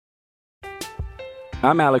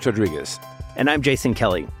I'm Alex Rodriguez. And I'm Jason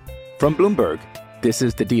Kelly. From Bloomberg, this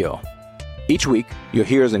is The Deal. Each week, you'll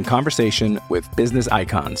hear us in conversation with business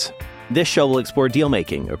icons. This show will explore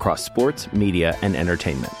deal-making across sports, media, and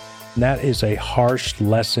entertainment. That is a harsh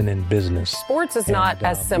lesson in business. Sports is not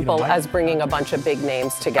as simple as bringing a bunch of big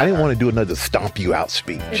names together. I didn't want to do another stomp you out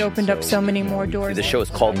speech. It opened up so many more doors. The show is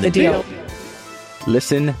called The Deal.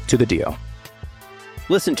 Listen to The Deal.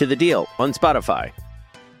 Listen to The Deal on Spotify.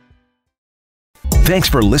 Thanks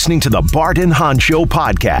for listening to the Bart and Hahn Show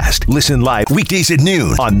podcast. Listen live weekdays at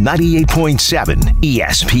noon on 98.7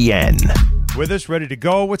 ESPN. With us, ready to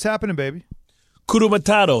go. What's happening, baby? Kudo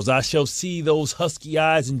Matados. I shall see those husky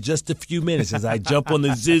eyes in just a few minutes as I jump on the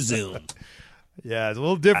Zizoo. Yeah, it's a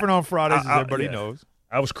little different on Fridays, as everybody knows.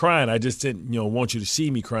 I was crying. I just didn't, want you to see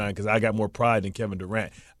me crying because I got more pride than Kevin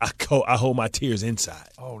Durant. I hold my tears inside.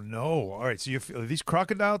 Oh, no. All right, so are these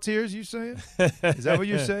crocodile tears you saying? Is that what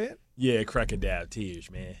you're saying? Yeah, crocodile tears,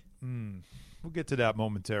 man. We'll get to that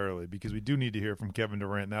momentarily because we do need to hear from Kevin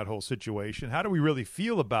Durant and that whole situation. How do we really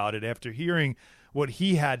feel about it after hearing what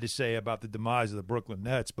he had to say about the demise of the Brooklyn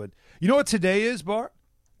Nets? But you know what today is, Bart?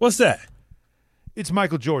 What's that? It's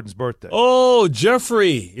Michael Jordan's birthday. Oh,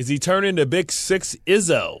 Jeffrey. Is he turning the big 6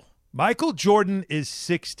 Izzo? Michael Jordan is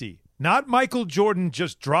 60. Not Michael Jordan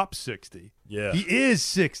just dropped 60. Yeah. He is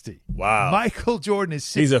 60. Wow. Michael Jordan is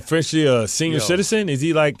 60. He's officially a senior citizen? Is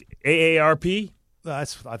he like AARP? I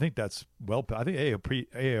think that's I think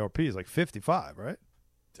AARP is like 55, right?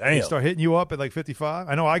 Damn. They start hitting you up at like 55.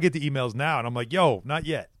 I know I get the emails now, and I'm like, yo, not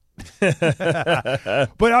yet.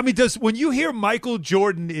 But I mean, when you hear Michael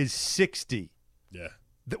Jordan is 60, yeah,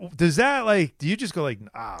 does that do you just go like,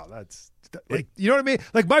 that's like, you know what I mean?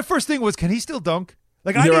 Like my first thing was, can he still dunk?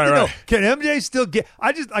 Like I need to know, can MJ still get?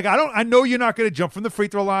 I know you're not going to jump from the free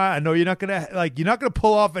throw line. I know you're not going to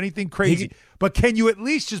pull off anything crazy. But can you at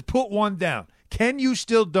least just put one down? Can you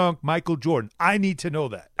still dunk Michael Jordan? I need to know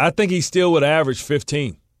that. I think he still would average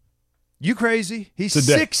 15. You crazy? He's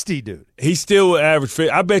today. 60, dude. He still would average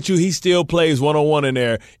 15. I bet you he still plays one-on-one in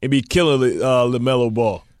there and be killing LaMelo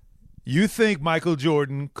Ball. You think Michael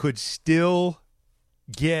Jordan could still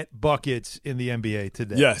get buckets in the NBA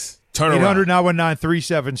today? Yes. Turn around.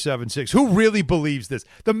 800-919-3776. Who really believes this?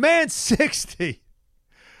 The man's 60.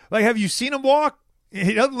 Like, have you seen him walk?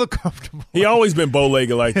 He doesn't look comfortable. He always been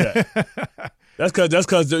bow-legged like that. That's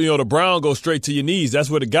because the brown goes straight to your knees. That's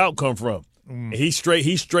where the gout come from. He's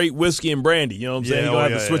straight whiskey and brandy. You know what I'm saying? You're going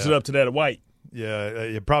to have to switch it up to that white. Yeah,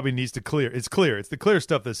 it probably needs to clear. It's clear. It's the clear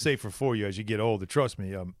stuff that's safer for you as you get older. Trust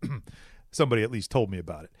me. Somebody at least told me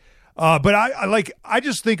about it. But I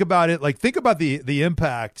just think about it. Like, think about the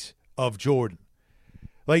impact of Jordan.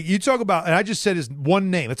 Like, you talk about, and I just said his one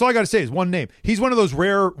name. That's all I got to say is one name. He's one of those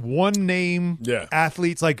rare one-name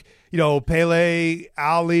athletes, like, Pele,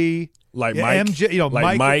 Ali, like Mike,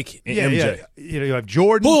 MJ, Mike and MJ. Yeah. You have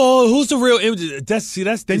Jordan. Oh, who's the real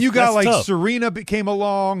MJ? Then you got tough. Serena came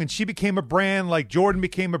along, and she became a brand. Like Jordan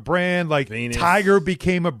became a brand. Like Venus. Tiger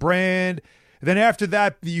became a brand. Then after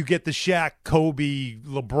that, you get the Shaq, Kobe,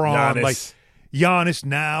 LeBron, Giannis. like Giannis.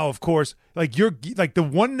 Now, of course, like you're like the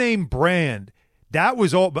one-name brand. That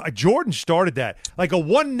was all. Jordan started that. Like a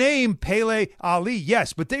one-name Pele, Ali,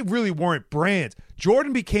 yes, but they really weren't brands.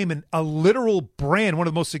 Jordan became a literal brand, one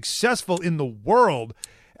of the most successful in the world,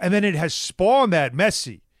 and then it has spawned that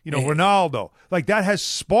Messi, Ronaldo. Like that has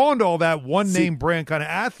spawned all that one-name brand kind of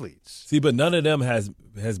athletes. See, but none of them has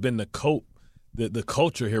been the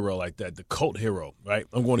culture hero like that, the cult hero, right?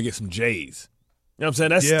 I'm going to get some J's. You know what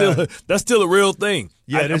I'm saying? That's still a real thing.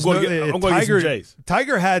 Yeah, I'm going to get some J's.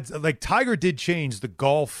 Tiger did change the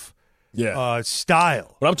golf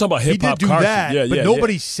style. But I'm talking about hip hop. He did do that, but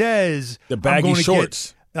nobody says the baggy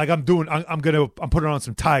shorts. I'm putting on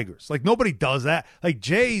some Tigers. Like nobody does that. Like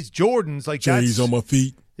Jordans, like J's on my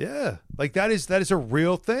feet. Yeah, like that is a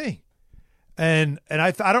real thing. And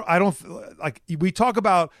I don't like we talk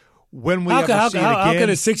about when we ever see it again. How can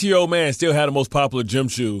a 6-year-old man still have the most popular gym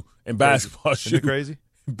shoe and basketball shoe? Isn't it crazy?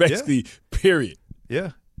 Basically, period.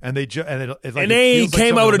 Yeah, and they ain't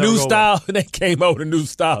came out with a new style. They came out with a new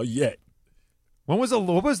style yet. What was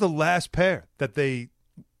the last pair that they?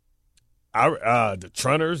 The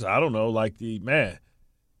Trunners. I don't know. Like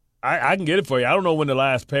I can get it for you. I don't know when the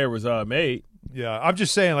last pair was made. Yeah, I'm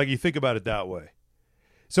just saying. Like you think about it that way.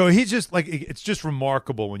 So he's just like it's just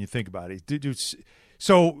remarkable when you think about it, dude.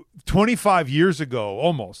 So 25 years ago,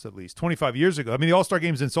 almost at least 25 years ago. I mean, the All-Star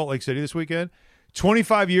Game's in Salt Lake City this weekend.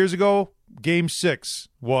 25 years ago, Game 6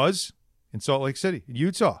 was in Salt Lake City, in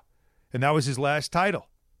Utah. And that was his last title.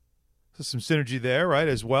 So some synergy there, right,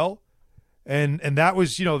 as well. And that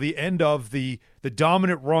was, the end of the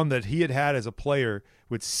dominant run that he had as a player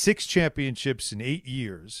with 6 championships in 8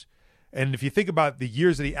 years. And if you think about the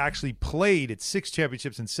years that he actually played, it's 6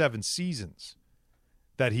 championships in 7 seasons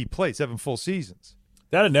that he played, 7 full seasons.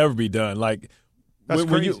 That'll never be done. Like, that's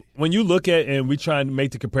crazy. When you look at, and we try and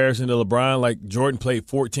make the comparison to LeBron, like Jordan played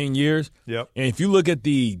 14 years. Yep. And if you look at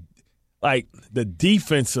the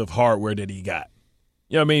defensive hardware that he got,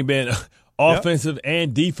 you know what I mean, being offensive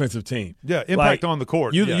and defensive team. Yeah, impact on the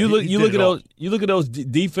court. You look at those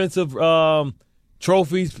defensive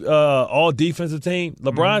trophies, all defensive team.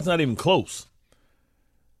 LeBron's not even close.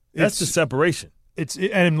 That's the separation.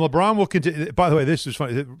 And LeBron will continue. By the way, this is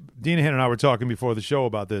funny. Dean and I were talking before the show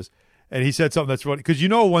about this, and he said something that's funny because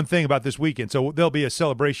one thing about this weekend. So there'll be a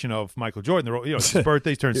celebration of Michael Jordan. His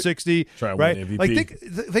birthday's turned 60. Right? MVP. Like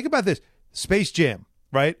think about this. Space Jam.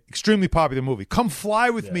 Right? Extremely popular movie. Come Fly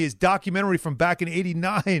With Me is documentary from back in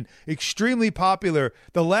 89. Extremely popular.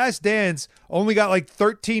 The Last Dance only got like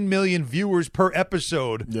 13 million viewers per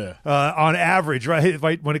episode on average,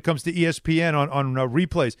 right? When it comes to ESPN on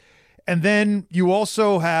replays. And then you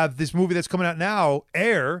also have this movie that's coming out now,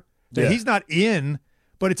 Air, that he's not in,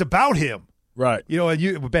 but it's about him. Right.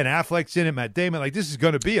 And Ben Affleck's in it, Matt Damon. Like, this is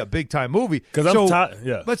going to be a big-time movie.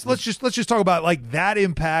 Let's just talk about, like, that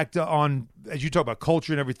impact on, as you talk about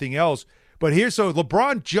culture and everything else. But so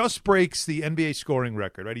LeBron just breaks the NBA scoring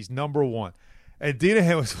record, right? He's number 1. And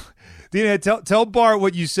Dina, tell Bart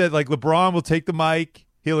what you said. Like, LeBron will take the mic.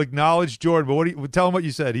 He'll acknowledge Jordan, but tell him what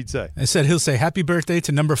you said. He'd say. I said he'll say happy birthday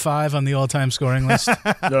to number 5 on the all-time scoring list.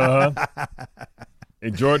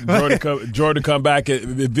 And Jordan come back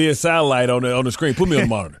via satellite on the screen. Put me on the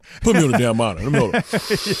monitor. Put me on the damn monitor.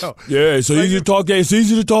 Yeah, so easy to talk that. It's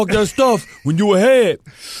easy to talk that stuff when you ahead.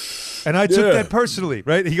 And I took that personally,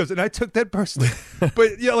 right? He goes, and I took that personally.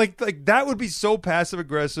 But like that would be so passive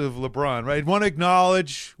aggressive, LeBron, right? Want to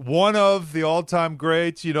acknowledge one of the all-time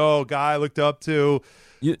greats, guy I looked up to.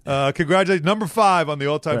 Congratulations, number 5 on the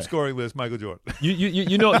all-time scoring list, Michael Jordan.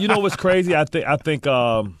 You know what's crazy? I think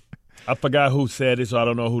I forgot who said it, so I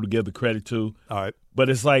don't know who to give the credit to. All right. But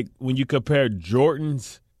it's like when you compare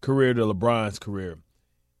Jordan's career to LeBron's career,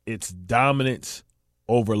 it's dominance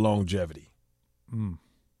over longevity.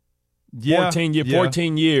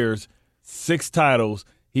 14 years, 6 titles.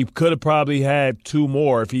 He could have probably had 2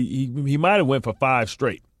 more if he might have went for 5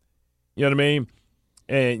 straight. You know what I mean?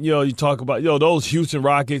 And, you talk about, those Houston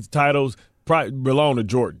Rockets titles probably belong to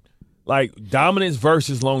Jordan. Like, dominance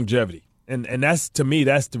versus longevity. And that's, to me,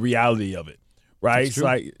 that's the reality of it, right?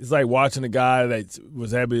 It's like watching a guy that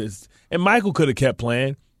was happy. And Michael could have kept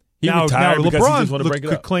playing. He retired because he just wanted to break it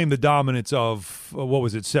up. Could claim the dominance of, what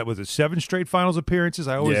was it? Was it 7 straight finals appearances?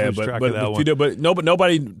 I always lose track of that one. But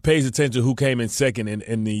nobody pays attention to who came in second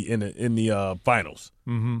in the finals.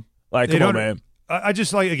 Mm-hmm. Like, come on, man. I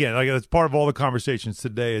just it's part of all the conversations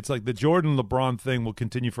today. It's like the Jordan-LeBron thing will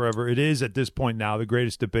continue forever. It is, at this point now, the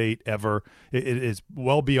greatest debate ever. It is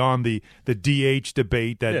well beyond the DH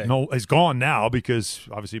debate that is gone now because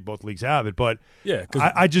obviously both leagues have it. But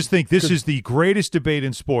I just think this is the greatest debate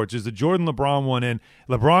in sports, is the Jordan-LeBron one. And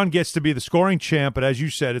LeBron gets to be the scoring champ, but as you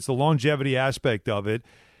said, it's the longevity aspect of it.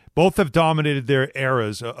 Both have dominated their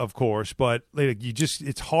eras, of course, but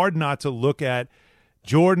it's hard not to look at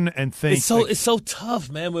Jordan and think it's so tough,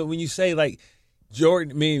 man. When you say like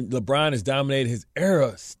LeBron has dominated his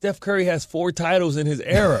era. Steph Curry has 4 titles in his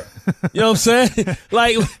era. You know what I'm saying?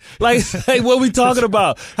 like what are we talking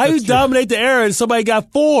about? How you dominate the era and somebody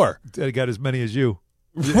got 4? He got as many as you.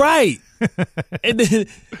 Right. and then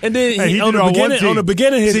on the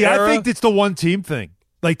beginning of his era. I think it's the one team thing.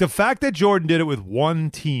 Like the fact that Jordan did it with one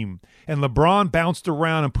team and LeBron bounced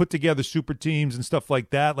around and put together super teams and stuff like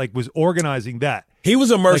that, like was organizing that. He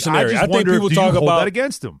was a mercenary. I think people talk about that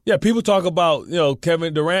against him. Yeah, people talk about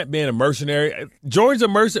Kevin Durant being a mercenary. Jordan's a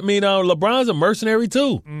mercenary. LeBron's a mercenary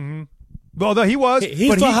too. Mm-hmm. Well, no, he was.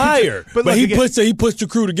 He's for hire, but he puts the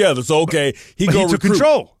crew together. So he took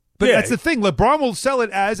control. But that's the thing. LeBron will sell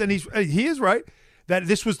it as, and he is right, that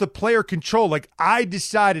this was the player control. Like, I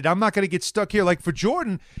decided I'm not going to get stuck here. Like for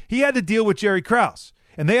Jordan, he had to deal with Jerry Krause.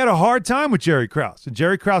 And they had a hard time with Jerry Krause. And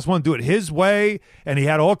Jerry Krause wanted to do it his way. And he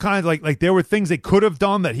had all kinds like there were things they could have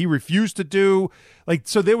done that he refused to do. Like,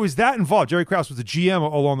 so there was that involved. Jerry Krause was the GM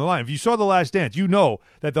along the line. If you saw The Last Dance, you know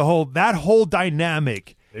that that whole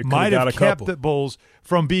dynamic might have kept the Bulls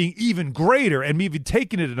from being even greater and even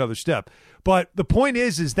taking it another step. But the point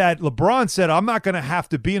is that LeBron said, I'm not going to have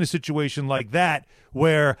to be in a situation like that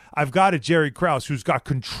where I've got a Jerry Krause who's got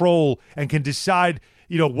control and can decide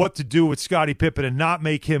what to do with Scottie Pippen and not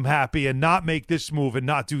make him happy and not make this move and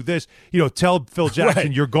not do this. Tell Phil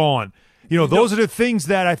Jackson you're gone. Those are the things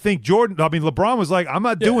that I think LeBron was like, I'm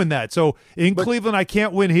not doing that. So in Cleveland, I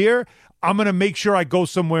can't win here. I'm going to make sure I go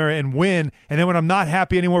somewhere and win. And then when I'm not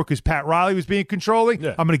happy anymore because Pat Riley was being controlling,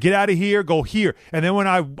 I'm going to get out of here, go here. And then when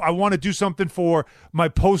I want to do something for my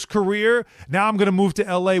post-career, now I'm going to move to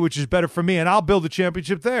L.A., which is better for me, and I'll build a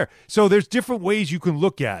championship there. So there's different ways you can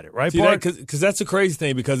look at it, right, Bart? Because that's the crazy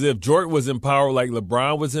thing, because if Jordan was in power like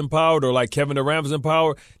LeBron was in power or like Kevin Durant was in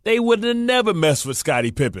power, they would have never messed with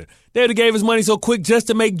Scottie Pippen. They would have gave his money so quick just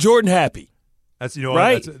to make Jordan happy. That's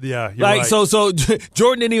right. You're like right. so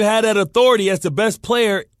Jordan didn't even have that authority as the best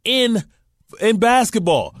player in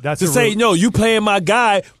basketball to say, no, you playing my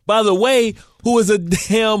guy, by the way, who is a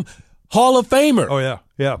damn Hall of Famer. Oh yeah.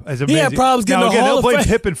 He had problems getting a Hall of Fame. They'll blame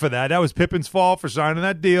Pippen for that. That was Pippen's fault for signing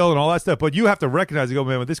that deal and all that stuff. But you have to recognize, man,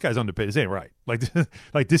 well, this guy's underpaid. This ain't right. Like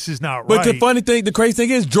this is not right. But the crazy thing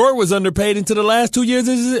is, Jordan was underpaid into the last 2 years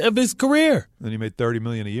of his career. Then he made $30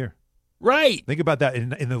 million a year. Right. Think about that.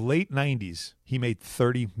 In the late 90s, he made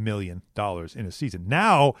 $30 million in a season.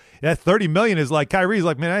 Now, that $30 million is like Kyrie's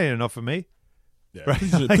like, man, that ain't enough for me. Yeah, right?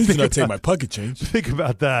 Please do not take my pocket change. Think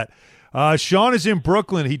about that. Sean is in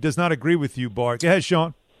Brooklyn. He does not agree with you, Bart. Go ahead,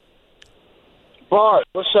 Sean. Bart,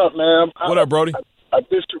 what's up, man? What up, Brody? I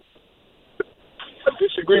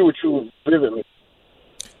disagree with you vividly.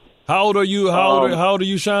 How old are you? How old are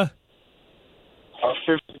you, Sean? I'm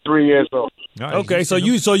 53 years old. Okay, so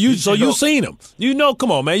you seen him. You know,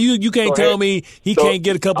 come on, man. You can't tell me he can't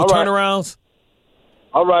get a couple turnarounds.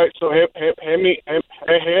 All right, so hear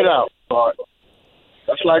it out, Bart.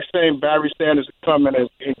 That's like saying Barry Sanders would come in and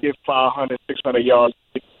get 500, 600 yards.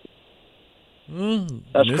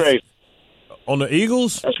 That's crazy. On the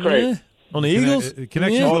Eagles? That's crazy. Yeah. On the Eagles?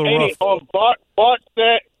 Connection's a little rough. Bart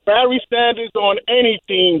said Barry Sanders on any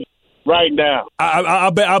team right now.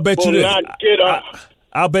 I'll bet you this.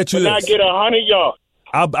 I'll bet you this. Not get 100 yards.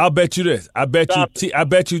 I'll bet you this. I bet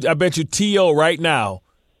you T.O. right now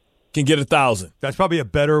can get 1,000. That's probably a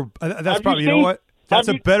better. You know what? That's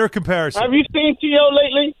a better comparison. Have you seen T.O.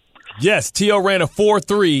 lately? Yes, T.O. ran a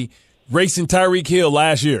 4.3 racing Tyreek Hill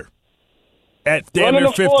last year at damn near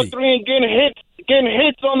 50. Running a 4.3 and getting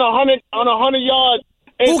hits on 100 yards.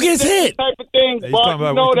 Who gets hit? Type of thing, he's talking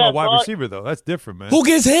about wide receiver though. That's different, man. Who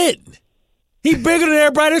gets hit? He bigger than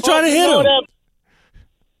everybody that's trying to hit him.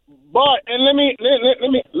 But and let me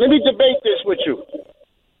debate this with you.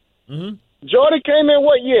 Mm-hmm. Jordan came in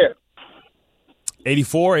what year?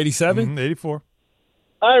 84, 87? 84.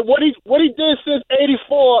 All right, what he did since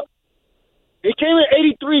 84, he came in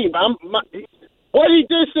 83. What he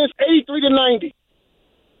did since 83 to 90.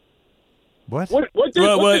 What did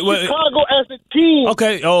Chicago as a team?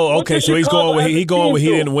 Okay. Oh, okay. So he's going with he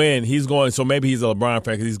didn't win. He's going. So maybe he's a LeBron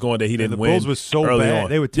fan because he's going that he didn't win. The Bulls was so bad. On.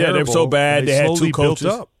 They were terrible. Yeah, they were so bad. They had two coaches.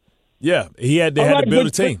 Built up. Yeah, they had to build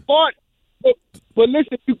a team. But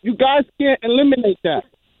listen, you guys can't eliminate that.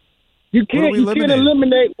 You can't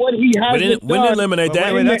eliminate what he has done. We didn't eliminate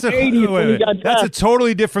that. That's a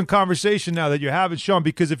totally different conversation now that you're having, Sean,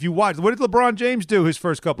 because if you watch, what did LeBron James do his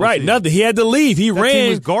first couple of seasons? Nothing. He had to leave. He ran. Team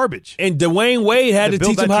was garbage. And Dwayne Wade had to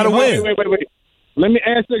teach him how to win. Wait. Let me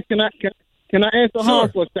answer. Can I answer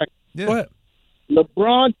Hans for a second? Yeah. Go ahead.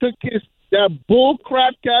 LeBron took that bull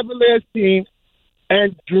crap Cavaliers team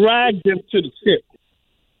and dragged them to the tip.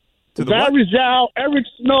 Barry Zhao, Eric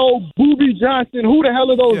Snow, Boobie Johnson, who the hell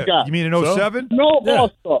are those guys? You mean in 07? No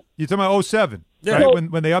All-Star. You're talking about 07, yeah. right?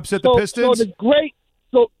 When they upset the Pistons? So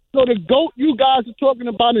the GOAT you guys are talking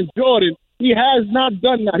about in Jordan, he has not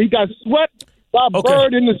done that. He got swept by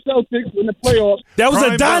Bird in the Celtics in the playoffs. That was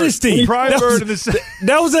a dynasty.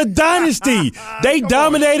 That was a dynasty. They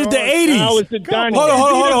dominated the 80s. Now it's a dynasty.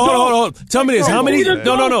 Hold on. Tell me this. How many?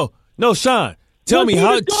 No, Sean. Tell me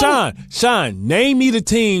Sean, name me the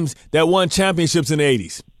teams that won championships in the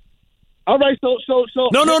 80s. All right, so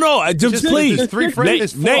No. Just please. I'm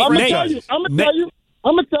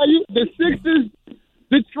gonna tell you the Sixers,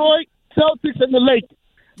 Detroit, Celtics, and the Lakers.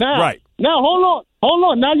 Now hold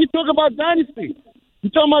on. Now you talk about dynasty. You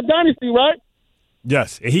talking about dynasty, right?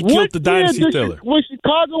 Yes, and he killed the dynasty killer. When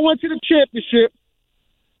Chicago went to the championship,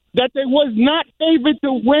 that they was not favored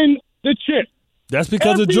to win the chip. That's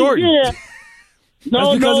because of Jordan.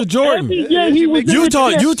 That's because of Jordan.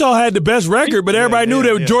 Utah had the best record, but everybody knew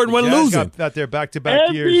that Jordan wasn't losing. Got out there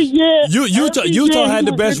back-to-back years. Utah had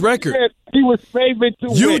the best record. He was favored to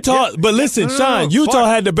win. But listen, Sean, Utah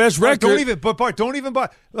had the best record. Don't even buy.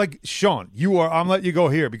 Like, Sean, I'm letting you go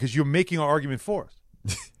here because you're making an argument for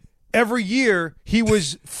us. Every year he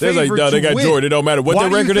was favored to win. They got Jordan. It don't matter what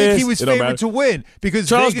their record is. He was favored to win because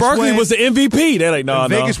Charles Barkley was the MVP. They're like, no.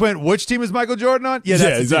 Vegas went, which team is Michael Jordan on? Yeah,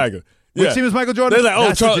 exactly. Which team is Michael Jordan? They're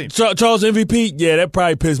like, Charles MVP? Yeah, that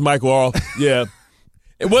probably pissed Michael off. Yeah.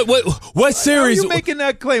 What series? How are you making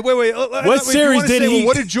that claim? Wait. What series did he? Well,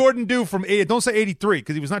 what did Jordan do from 80? Don't say 83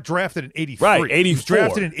 because he was not drafted in 83. Right, 84. He was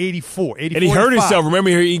drafted in 84. And he hurt himself. Remember,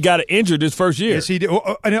 he got injured his first year. Yes, he did.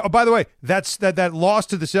 By the way, that loss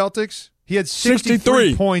to the Celtics. He had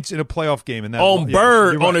 63 points in a playoff game in that on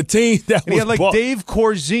Bird on a team that and he had like Dave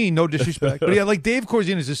Corzine, no disrespect, but he had like Dave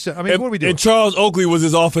Corzine as his. I mean, what are we doing? And Charles Oakley was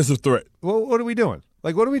his offensive threat. Well, what are we doing?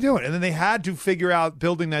 Like, what are we doing? And then they had to figure out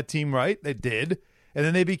building that team right. They did. And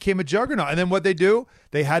then they became a juggernaut. And then what they do?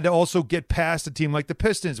 They had to also get past a team like the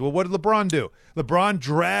Pistons. Well, what did LeBron do? LeBron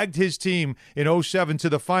dragged his team in 07 to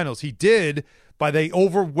the finals. He did. They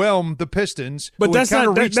overwhelmed the Pistons, but that's kind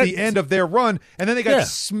of reached the end of their run, and then they got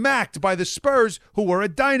smacked by the Spurs, who were a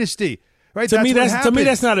dynasty. Right? To me,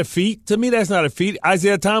 that's not a feat.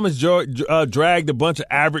 Isaiah Thomas dragged a bunch of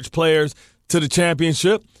average players to the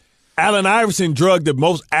championship. Allen Iverson drugged the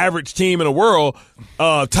most average team in the world.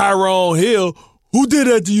 Tyrone Hill. Who did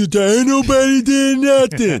that to you, Ty? Ain't nobody did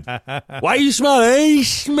nothing. Why you smiling? I ain't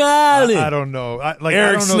smiling. I don't know.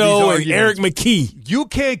 Eric Snow and Eric McKee. You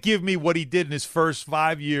can't give me what he did in his first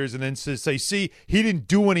 5 years and then say, see, he didn't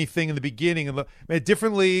do anything in the beginning. A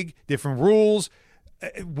different league, different rules.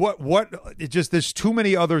 There's too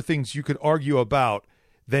many other things you could argue about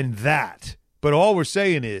than that. But all we're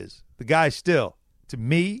saying is the guy still, to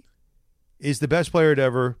me, is the best player to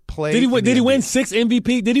ever play. Did he win 6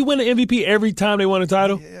 MVP? Did he win an MVP every time they won a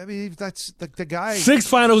title? Yeah, I mean, that's the guy. 6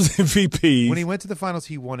 finals MVPs. When he went to the finals,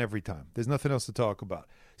 he won every time. There's nothing else to talk about.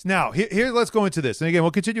 Now, here let's go into this. And again, we'll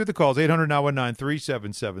continue with the calls,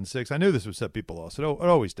 800-919-3776. I knew this would set people off, so it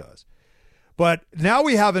always does. But now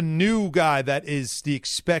we have a new guy that is the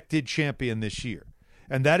expected champion this year,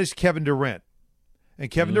 and that is Kevin Durant. And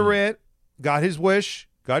Kevin Durant got his wish,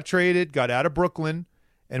 got traded, got out of Brooklyn,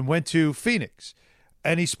 and went to Phoenix.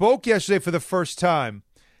 And he spoke yesterday for the first time.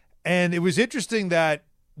 And it was interesting that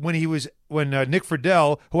when Nick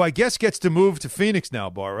Friedel, who I guess gets to move to Phoenix now,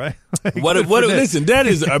 Bar, right? Listen, that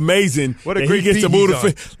is amazing. What a great he gets to move to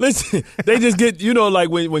Phoenix. Listen, they just get, like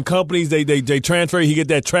when companies they transfer, he get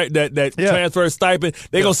that transfer stipend.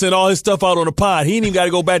 They gonna send all his stuff out on the pod. He ain't even got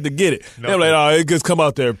to go back to get it. They're like, oh, it just come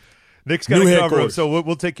out there. Nick's got to cover him, so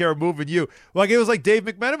we'll take care of moving you. Like it was like Dave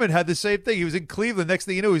McMenamin had the same thing. He was in Cleveland. Next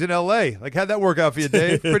thing you knew, he was in L.A. Like, how'd that work out for you,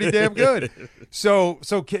 Dave? Pretty damn good. So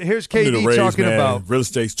here's KD talking about real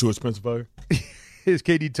estate's too expensive out here. Here's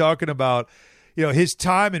KD talking about his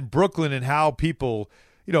time in Brooklyn and how people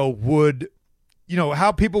would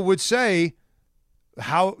say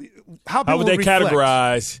how would they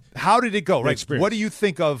categorize? How did it go? Right. What do you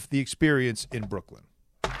think of the experience in Brooklyn?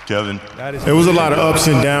 Kevin. It was a lot of ups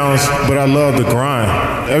and downs, but I love the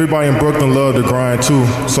grind. Everybody in Brooklyn loved the grind too,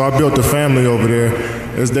 so I built a family over there.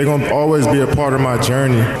 They're going to always be a part of my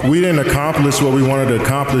journey. We didn't accomplish what we wanted to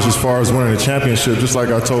accomplish as far as winning the championship, just like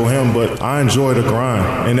I told him, but I enjoy the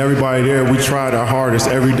grind. And everybody there, we tried our hardest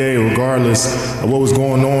every day, regardless of what was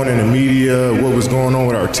going on in the media, what was going on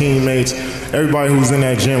with our teammates. Everybody who was in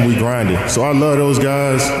that gym, we grinded. So I love those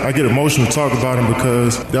guys. I get emotional to talk about them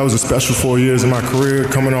because that was a special 4 years in my career,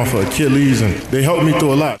 coming off of Achilles, and they helped me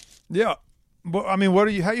through a lot. Yeah. But, I mean, how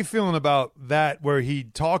are you feeling about that, where he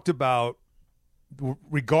talked about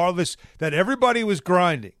regardless that everybody was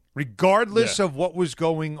grinding, regardless of what was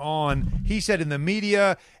going on, he said in the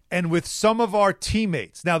media and with some of our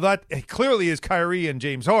teammates. Now that clearly is Kyrie and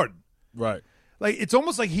James Harden. Right. Like it's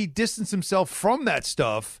almost like he distanced himself from that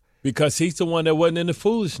stuff. Because he's the one that wasn't in the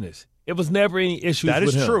foolishness. It was never any issues with him.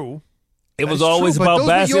 That is true. It was always about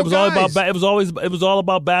basketball. It was all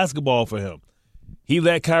about basketball for him. He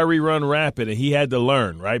let Kyrie run rapid, and he had to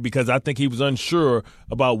learn, right? Because I think he was unsure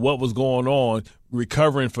about what was going on,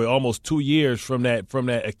 recovering for almost 2 years from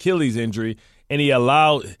that Achilles injury, and he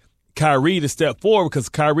allowed Kyrie to step forward because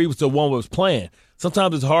Kyrie was the one who was playing.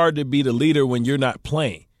 Sometimes it's hard to be the leader when you're not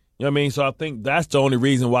playing. You know what I mean? So I think that's the only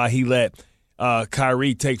reason why he let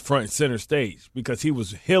Kyrie take front and center stage, because he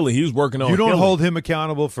was healing. He was working on You don't healing. hold him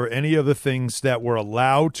accountable for any of the things that were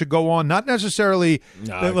allowed to go on. Not necessarily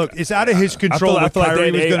look, it's out of his control what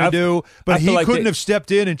Kyrie was going to do, but he couldn't have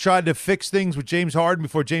stepped in and tried to fix things with James Harden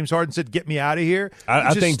before James Harden said, get me out of here.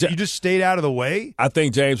 I think you just stayed out of the way. I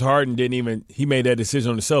think James Harden he made that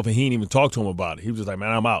decision on himself, and he didn't even talk to him about it. He was just like,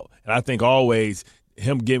 man, I'm out. And I think always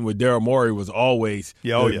him getting with Daryl Morey was always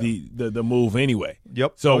the move anyway.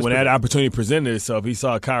 Yep. So when that opportunity presented itself, he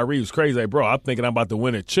saw Kyrie was crazy. Like, bro, I'm thinking I'm about to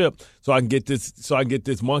win a chip, so I can get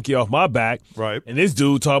this monkey off my back. Right. And this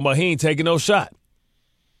dude talking about he ain't taking no shot.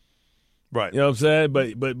 Right. You know what I'm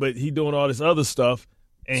saying? But he doing all this other stuff.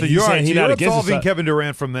 And so you're absolving Kevin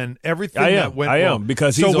Durant from then everything that went wrong. I am,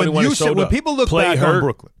 because he's the only one that showed up. When people look back on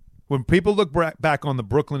Brooklyn, when people look back on the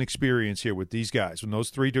Brooklyn experience here with these guys, when those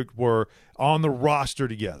three were on the roster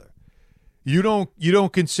together, you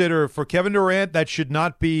don't consider for Kevin Durant that should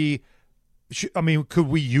not be. I mean, could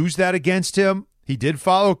we use that against him? He did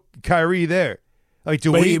follow Kyrie there. Like, he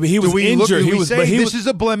was injured. This is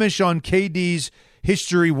a blemish on KD's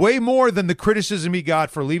history, way more than the criticism he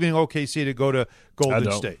got for leaving OKC to go to Golden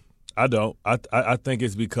State. I don't. I think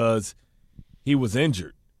it's because he was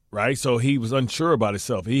injured, right? So he was unsure about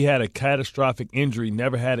himself. He had a catastrophic injury,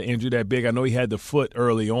 never had an injury that big. I know he had the foot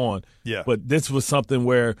early on, but this was something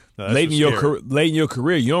where late in your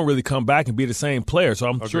career, you don't really come back and be the same player. So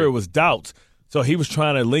I'm sure it was doubts. So he was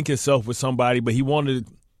trying to link himself with somebody, but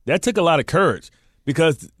that took a lot of courage.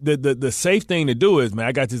 Because the safe thing to do is, man,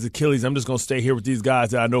 I got this Achilles. I'm just going to stay here with these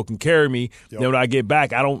guys that I know can carry me. Then when I get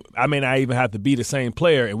back, I may not even have to be the same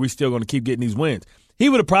player, and we're still going to keep getting these wins. He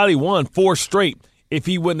would have probably won 4 straight if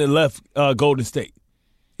he wouldn't have left Golden State.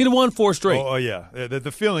 He'd have won 4 straight. Oh yeah.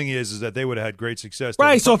 The feeling is that they would have had great success.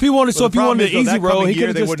 Right. So if he wanted, the easy road, he could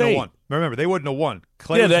have just stayed. Remember, they wouldn't have won.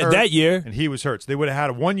 Clay was hurt, that year, and he was hurt. So they would have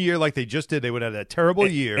had 1 year like they just did. They would have had that terrible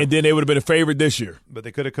year, and then they would have been a favorite this year. But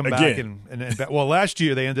they could have come back and well, last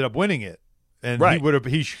year they ended up winning it, and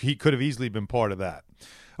he could have easily been part of that.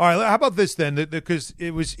 All right, how about this then? Because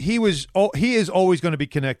he is always going to be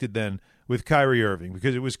connected then with Kyrie Irving,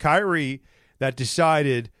 because it was Kyrie that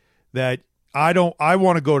decided that I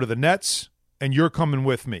want to go to the Nets, and you're coming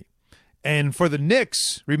with me. And for the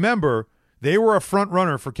Knicks, remember, they were a front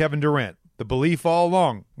runner for Kevin Durant. The belief all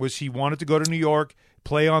along was he wanted to go to New York,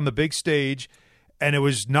 play on the big stage, and it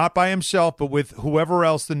was not by himself, but with whoever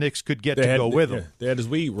else the Knicks could get go with him. They had his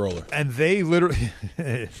weed roller. And they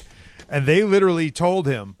literally told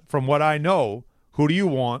him, from what I know, who do you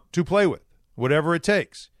want to play with? Whatever it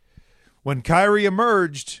takes. When Kyrie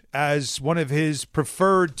emerged as one of his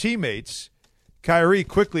preferred teammates, Kyrie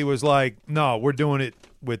quickly was like, no, we're doing it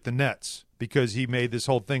with the Nets, because he made this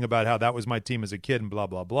whole thing about how that was my team as a kid and blah,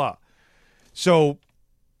 blah, blah. So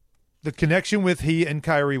the connection with he and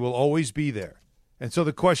Kyrie will always be there. And so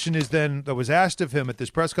the question is then that was asked of him at this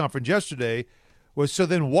press conference yesterday was, so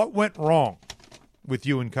then what went wrong with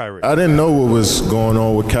you and Kyrie? I didn't know what was going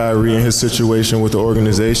on with Kyrie and his situation with the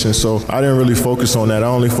organization, so I didn't really focus on that. I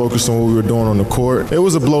only focused on what we were doing on the court. It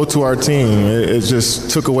was a blow to our team. It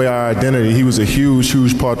just took away our identity. He was a huge,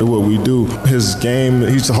 huge part of what we do. His game,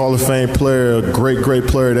 he's a Hall of Fame player, a great, great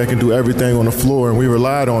player that can do everything on the floor, and we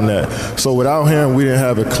relied on that. So without him, we didn't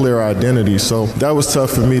have a clear identity. So that was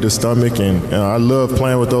tough for me to stomach, and I love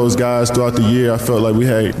playing with those guys throughout the year. I felt like we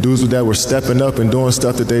had dudes that were stepping up and doing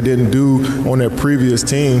stuff that they didn't do on their previous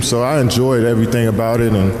team, so I enjoyed everything about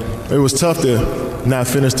it, and it was tough to not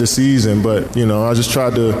finish the season, but I just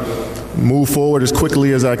tried to move forward as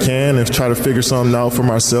quickly as I can and try to figure something out for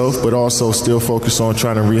myself, but also still focus on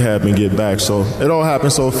trying to rehab and get back. So it all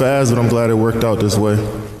happened so fast, but I'm glad it worked out this way.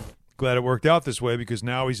 Glad it worked out this way, because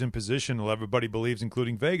now he's in position, everybody believes,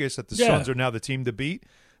 including Vegas, that the Suns are now the team to beat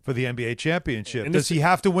for the NBA championship. And does he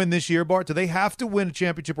have to win this year, Bart? Do they have to win a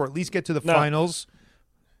championship or at least get to the finals?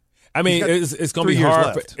 I mean, it's going to be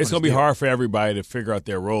hard. It's going to be hard for everybody to figure out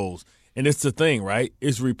their roles, and it's the thing, right?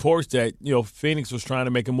 It's reports that Phoenix was trying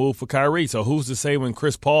to make a move for Kyrie. So who's to say when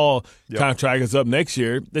Chris Paul contract is up next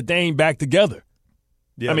year that they ain't back together?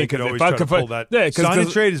 Yeah, I mean, could always try to pull that. Yeah, sign and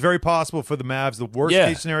trade is very possible for the Mavs. The worst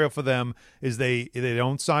case scenario for them is they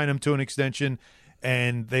don't sign him to an extension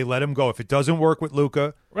and they let him go. If it doesn't work with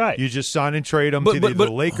Luka, right, you just sign and trade him to the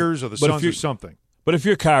Lakers or the Suns or something. But if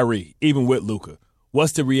you're Kyrie, even with Luka,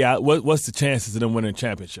 what's the chances of them winning a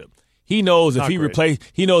championship? He knows if he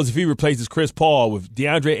replaces Chris Paul with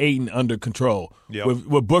DeAndre Ayton under control,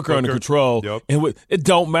 with Booker under control, and it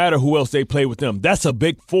don't matter who else they play with them. That's a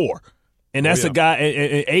big four, and that's a guy.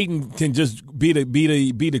 And Ayton can just be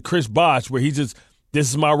the Chris Bosh, where he just, this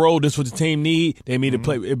is my role. This is what the team need. They need to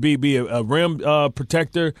play. Be a rim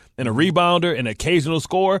protector and a rebounder and an occasional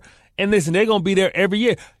scorer. And listen, they're going to be there every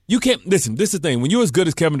year. You can't listen. This is the thing. When you're as good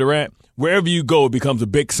as Kevin Durant, wherever you go, it becomes a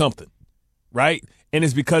big something, right? And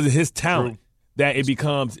it's because of his talent that it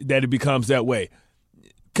becomes that way.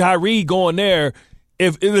 Kyrie going there,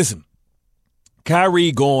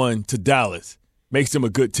 Kyrie going to Dallas makes them a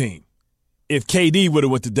good team. If KD would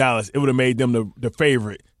have went to Dallas, it would have made them the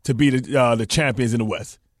favorite to be the champions in the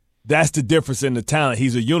West. That's the difference in the talent.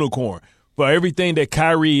 He's a unicorn. For everything that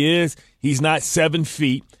Kyrie is, he's not 7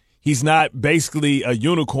 feet. He's not basically a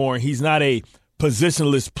unicorn. He's not a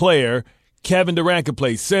positionless player. Kevin Durant can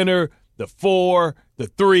play center, the 4, the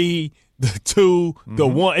 3, the 2, the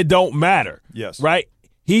 1. It don't matter. Yes. Right?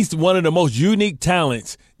 He's one of the most unique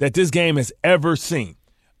talents that this game has ever seen.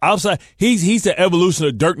 Outside, he's the evolution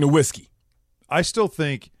of Dirk Nowitzki. I still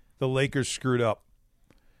think the Lakers screwed up.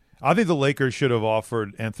 I think the Lakers should have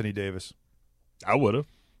offered Anthony Davis. I would have.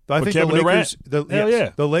 I think Kevin the Lakers,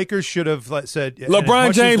 Durant? the Lakers should have said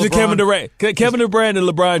LeBron James and Kevin Durant. Kevin Durant and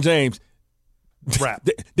LeBron James. Rap.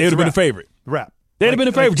 They would have been a favorite. Rap. They'd have been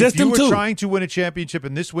a favorite. Just them two. If you were trying to win a championship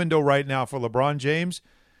in this window right now for LeBron James,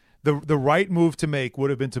 the right move to make would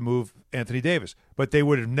have been to move Anthony Davis. But they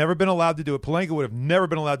would have never been allowed to do it. Pelinka would have never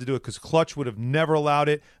been allowed to do it because Clutch would have never allowed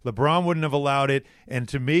it. LeBron wouldn't have allowed it. And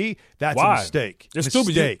to me, that's a mistake. It's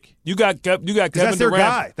stupid. You got Kevin Durant. That's their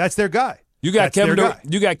guy. That's their guy. You got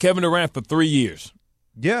Kevin Durant for 3 years.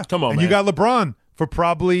 Yeah. Come on, and man. You got LeBron for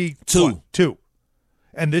probably two.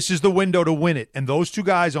 And this is the window to win it. And those two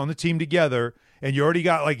guys on the team together, and you already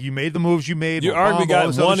got you made the moves you made. You arguably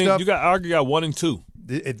got 1 and 2.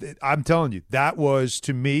 I'm telling you, that was,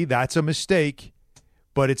 to me, that's a mistake.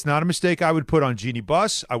 But it's not a mistake I would put on Jeannie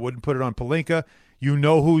Buss. I wouldn't put it on Pelinka. You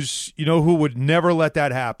know who would never let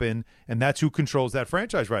that happen, and that's who controls that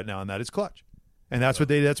franchise right now, and that is Clutch. And that's what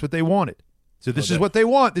they wanted. So this is what they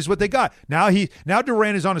want. This is what they got. Now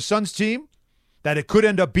Durant is on a Suns team that it could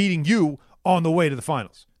end up beating you on the way to the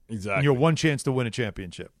finals. Exactly. And your one chance to win a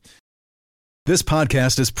championship. This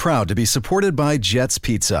podcast is proud to be supported by Jets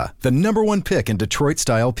Pizza, the #1 pick in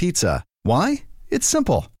Detroit-style pizza. Why? It's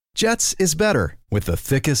simple. Jets is better. With the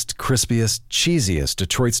thickest, crispiest, cheesiest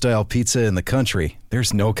Detroit-style pizza in the country,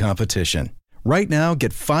 there's no competition. Right now,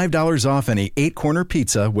 get $5 off any 8-corner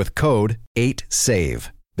pizza with code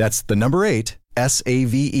 8SAVE. That's the number 8,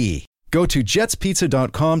 SAVE. Go to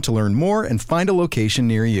jetspizza.com to learn more and find a location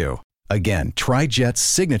near you. Again, try Jet's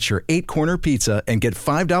signature 8-corner pizza and get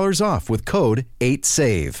 $5 off with code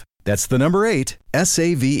 8SAVE. That's the number 8,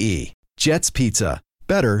 SAVE. Jet's Pizza.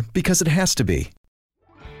 Better because it has to be.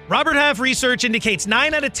 Robert Half research indicates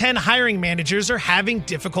 9 out of 10 hiring managers are having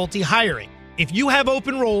difficulty hiring. If you have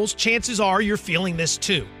open roles, chances are you're feeling this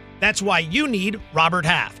too. That's why you need Robert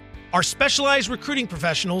Half. Our specialized recruiting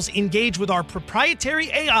professionals engage with our proprietary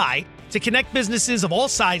AI to connect businesses of all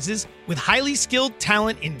sizes with highly skilled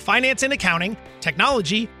talent in finance and accounting,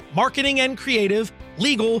 technology, marketing and creative,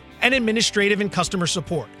 legal, and administrative and customer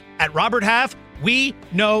support. At Robert Half, we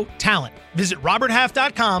know talent. Visit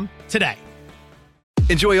roberthalf.com today.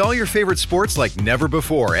 Enjoy all your favorite sports like never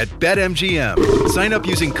before at BetMGM. Sign up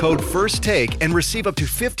using code FIRSTTAKE and receive up to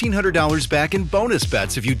 $1,500 back in bonus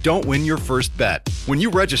bets if you don't win your first bet. When you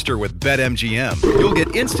register with BetMGM, you'll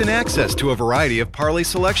get instant access to a variety of parlay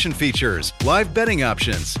selection features, live betting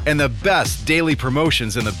options, and the best daily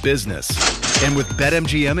promotions in the business. And with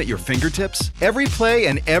BetMGM at your fingertips, every play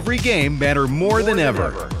and every game matter more than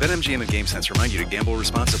ever. BetMGM and GameSense remind you to gamble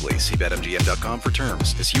responsibly. See BetMGM.com for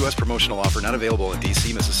terms. This U.S. promotional offer not available in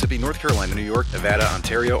D.C., Mississippi, North Carolina, New York, Nevada,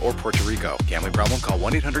 Ontario, or Puerto Rico. Gambling problem? Call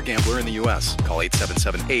 1-800-GAMBLER in the U.S. Call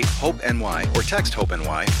 877-8-HOPE-NY or text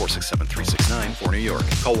HOPE-NY 467-369 for New York.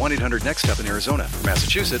 Call 1-800-NEXT-STEP in Arizona. For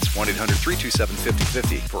Massachusetts,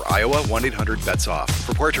 1-800-327-5050. For Iowa, 1-800-BETS-OFF.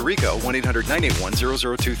 For Puerto Rico,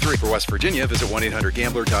 1-800-981-0023. For West Virginia, visit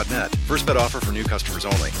 1-800-GAMBLER.net. First bet offer for new customers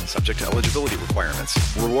only. Subject to eligibility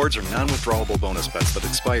requirements. Rewards are non-withdrawable bonus bets that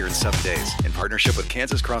expire in 7 days. In partnership with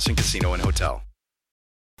Kansas Crossing Casino and Hotel.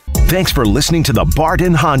 Thanks for listening to the Bart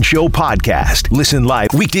and Hahn Show podcast. Listen live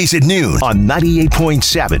weekdays at noon on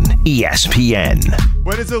 98.7 ESPN.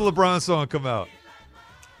 When does the LeBron song come out?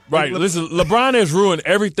 Right. Listen, LeBron has ruined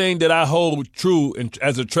everything that I hold true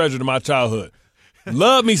as a treasure to my childhood.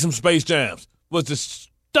 Love me some Space Jams. Was the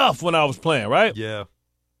stuff when I was playing, right? Yeah.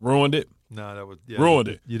 Ruined it. No, that was ruined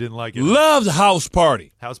it. You didn't like it. Loved House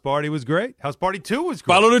Party. House Party was great. House Party 2 was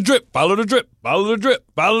great. Follow the drip. Follow the drip. Follow the drip.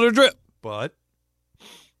 Follow the drip. But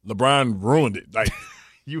LeBron ruined it. Like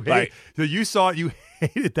you hate so you saw it, you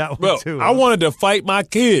hated that one too. I wanted to fight my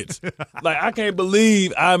kids. Like, I can't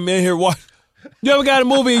believe I'm in here watching. You ever got a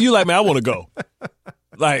movie and you like, man, I want to go.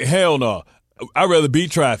 Like, hell no. I'd rather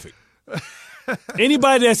beat traffic.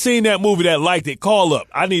 Anybody that's seen that movie that liked it, call up.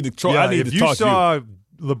 I need to talk to you. If you saw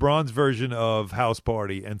LeBron's version of House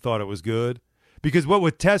Party and thought it was good, because what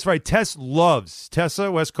with Tess, right?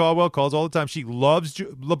 Tessa West Caldwell calls all the time. She loves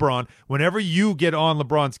LeBron. Whenever you get on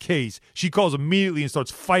LeBron's case, she calls immediately and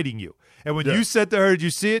starts fighting you. And when you said to her, did you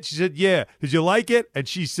see it? She said, yeah. Did you like it? And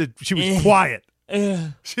she said she was quiet.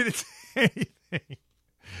 She didn't say anything.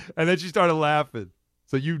 And then she started laughing.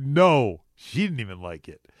 So you know she didn't even like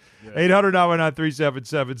it.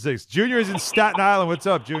 800-919-3776. Junior is in Staten Island. What's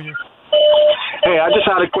up, Junior? Hey, I just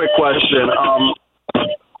had a quick question.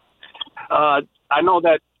 I know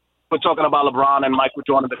that we're talking about LeBron and Michael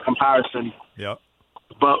Jordan, the comparison. Yeah.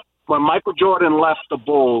 But when Michael Jordan left the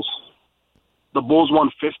Bulls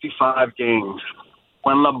won 55 games.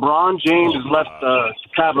 When LeBron James left the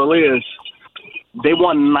Cavaliers, They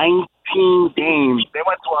won 19 games. They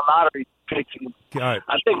went to a lottery picking. All right.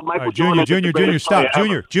 I think Michael All right, Jordan. Junior, stop.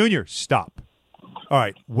 Junior, stop. All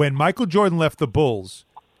right. When Michael Jordan left the Bulls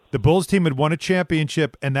team had won a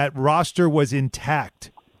championship, and that roster was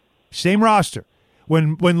intact. Same roster.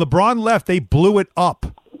 When LeBron left, they blew it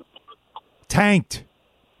up. Tanked.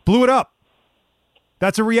 Blew it up.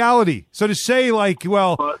 That's a reality. So to say, like,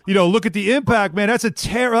 well, look at the impact, man, that's an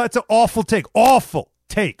awful take. Awful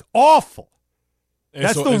take. Awful.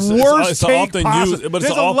 That's the worst take possible. But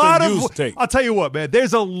it's an often used take. I'll tell you what, man.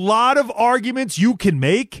 There's a lot of arguments you can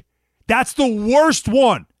make. That's the worst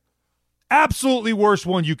one. Absolutely worst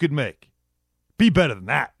one you could make. Be better than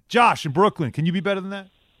that. Josh in Brooklyn, can you be better than that?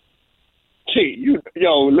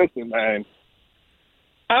 Listen, man.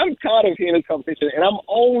 I'm tired of hearing this conversation, and I'm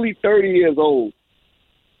only 30 years old.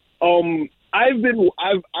 I've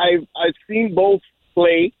seen both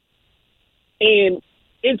play, and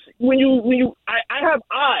it's when you I have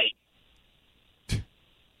eyes.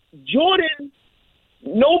 Jordan,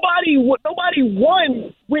 nobody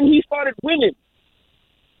won when he started winning.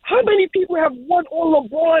 How many people have won on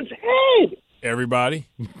LeBron's head? Everybody.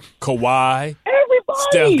 Kawhi. Everybody.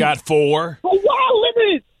 Steph got 4. Kawhi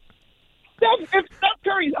limited. If Steph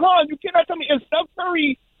Curry's on, you cannot tell me if Steph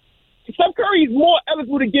Curry's more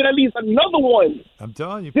eligible to get at least another one. I'm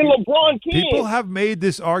telling you. Than LeBron can. People have made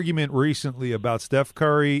this argument recently about Steph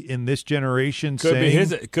Curry in this generation. Could be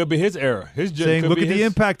his era. Look at the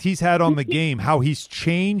impact he's had on the game, how he's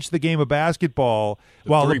changed the game of basketball.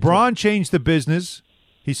 While LeBron changed the business,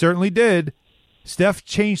 he certainly did. Steph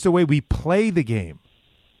changed the way we play the game.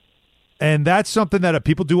 And that's something that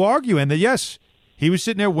people do argue. And that, yes, he was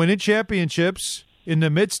sitting there winning championships in the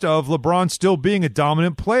midst of LeBron still being a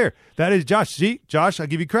dominant player. That is, Josh. See, Josh, I'll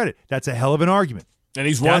give you credit. That's a hell of an argument. And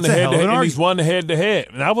he's won the head-to-head.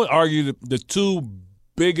 And I would argue the two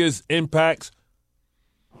biggest impacts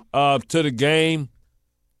to the game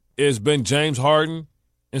has been James Harden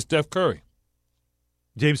and Steph Curry.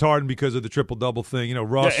 James Harden because of the triple-double thing.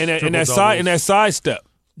 Russ, and that sidestep.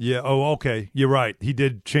 Yeah. Oh, okay. You're right. He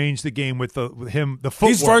did change the game with the footwork.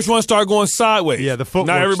 He's the first one to start going sideways. Yeah, the footwork.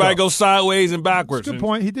 Now everybody goes sideways and backwards. That's a good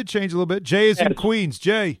point. He did change a little bit. Jay is in Queens.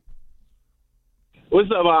 Jay. What's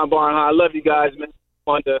up, Barn? I love you guys, man.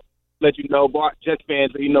 Wanted to let you know, Jets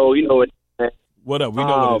fans, you know it. Man. What up? We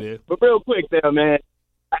know what it is. But real quick there, man.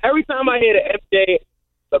 Every time I hear the MJ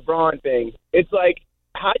LeBron thing, it's like,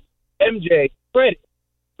 how MJ credit?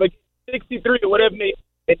 Like 63 or whatever,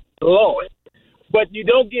 it's low. But you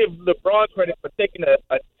don't give LeBron credit for taking a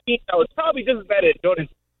team that was probably just as bad as Jordan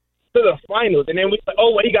to the finals, and then we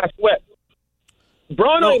like, he got swept.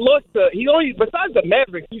 LeBron only lost besides the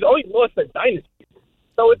Mavericks, he's only lost a dynasty.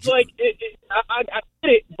 So it's like I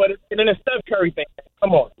get it, but it's in a Steph Curry thing.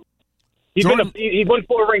 Come on, he's won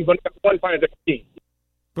 4 rings, but one finals team.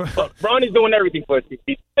 LeBron is doing everything for us. He's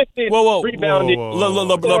rebounding.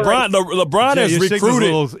 LeBron has recruited.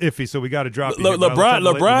 A little iffy, so we got to drop.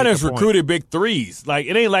 LeBron has recruited big threes. Like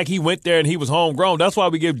it ain't like he went there and he was homegrown. That's why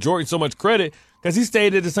we give Jordan so much credit because he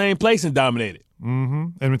stayed at the same place and dominated. Mm-hmm.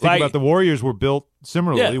 And we think about the Warriors were built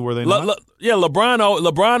similarly, were they not?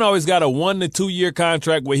 LeBron always got a 1 to 2 year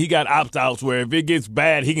contract where he got opt-outs where if it gets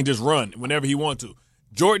bad, he can just run whenever he wants to.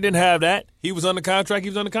 Jordan didn't have that. He was under contract.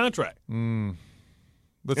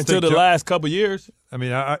 Until the last couple of years. I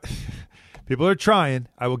mean, people are trying.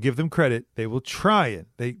 I will give them credit. They will try it.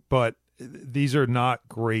 But these are not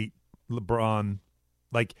great LeBron.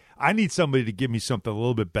 Like, I need somebody to give me something a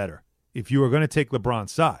little bit better. If you are going to take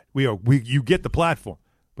LeBron's side, you get the platform,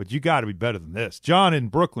 but you got to be better than this. John in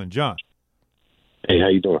Brooklyn. John. Hey, how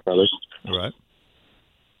you doing, fellas? All right.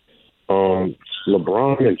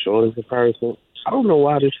 LeBron and Jordan comparison. I don't know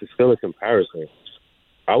why this is still a comparison.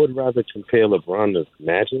 I would rather compare LeBron to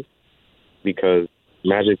Magic because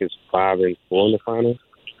Magic is 5-4 in the finals.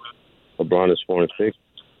 LeBron is 4-6.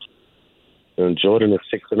 And Jordan is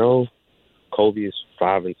 6-0. Kobe is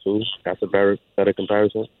 5-2. That's a better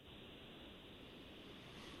comparison.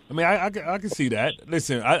 I mean, I can see that.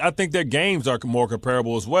 Listen, I think their games are more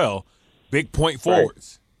comparable as well. Big point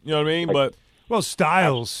forwards. Right. You know what I mean? Well,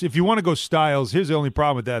 styles. If you want to go styles, here's the only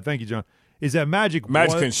problem with that. Thank you, John. Is that Magic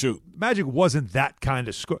can shoot. Magic wasn't that kind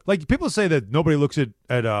of score. Like people say that nobody looks at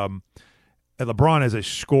LeBron as a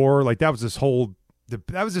scorer. Like that was this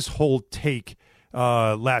whole take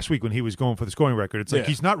last week when he was going for the scoring record. It's like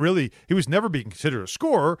he's not really – he was never being considered a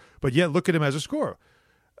scorer, but yet look at him as a scorer.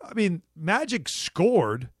 I mean, Magic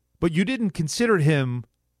scored, but you didn't consider him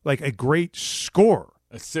like a great scorer.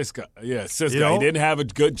 Assist guy. Yeah, assist guy. He didn't have a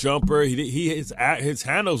good jumper. His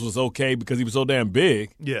handles was okay because he was so damn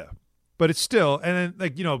big. Yeah. But it's still, and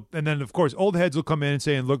then, and then of course old heads will come in and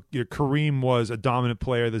say, look, Kareem was a dominant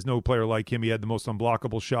player. There's no player like him. He had the most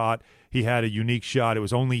unblockable shot. He had a unique shot. It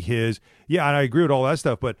was only his. Yeah, and I agree with all that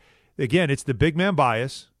stuff. But again, it's the big man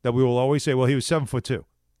bias that we will always say, well, he was 7'2".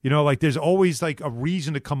 There's always like a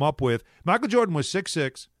reason to come up with. Michael Jordan was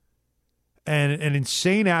 6'6", and an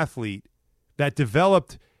insane athlete that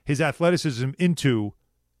developed his athleticism into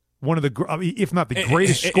one of the, if not the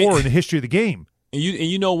greatest scorer in the history of the game. And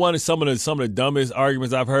you know one of some of the dumbest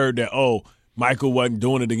arguments I've heard that Michael wasn't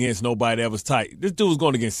doing it against nobody that was tight. This dude was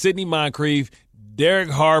going against Sidney Moncrief, Derek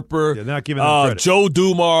Harper, they're not giving them credit. Joe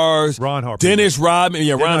Dumars, Ron Harper, Dennis Rodman,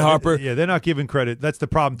 Harper. Yeah, they're not giving credit. That's the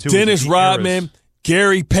problem too. Dennis Rodman,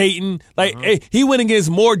 Gary Payton, he went against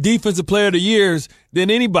more defensive player of the years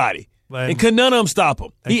than anybody, and could none of them stop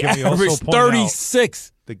him. He averaged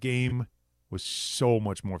 36. The game was so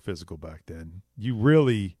much more physical back then. You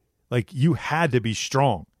really. You had to be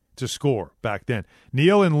strong to score back then.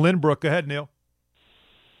 Neil in Lynbrook. Go ahead, Neil.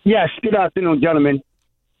 Yes, good afternoon, gentlemen.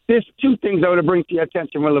 There's two things I want to bring to your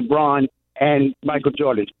attention with LeBron and Michael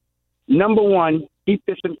Jordan. Number one, keep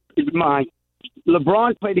this in mind.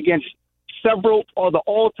 LeBron played against several of the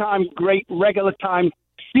all-time great regular time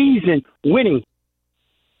season winning.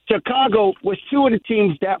 Chicago was two of the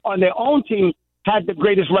teams that on their own team had the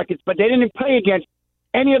greatest records, but they didn't play against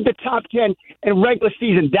any of the top 10 in regular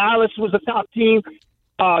season. Dallas was a top team,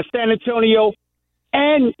 San Antonio,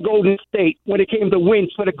 and Golden State when it came to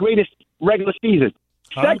wins for the greatest regular season.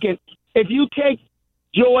 Second, if you take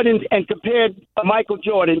Jordan and compare Michael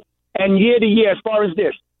Jordan and year to year as far as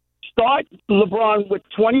this, start LeBron with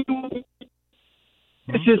 21.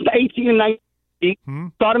 This is 18 and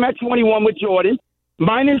 19. Start him at 21 with Jordan.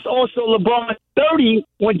 Minus also LeBron 30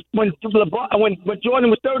 when Jordan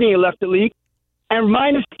was 30 and left the league. And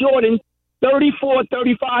minus Jordan, 34,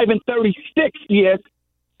 35, and 36 years,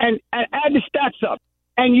 and add the stats up.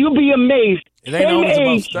 And you'll be amazed. It ain't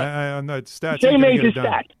always about stats. Same age as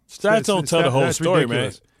stats. Stats don't tell the whole story,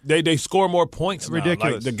 man. They score more points now.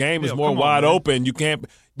 Ridiculous. The game is more wide open. You can't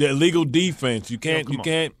 – the illegal defense. You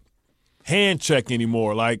can't hand check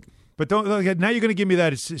anymore. But now you're going to give me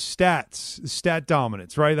that stat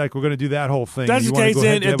dominance, right? We're going to do that whole thing. That's the case.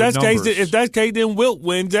 If that's the case, then Wilt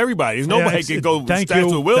wins everybody. Nobody can go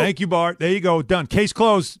stats with Wilt. Thank you, Bart. There you go. Done. Case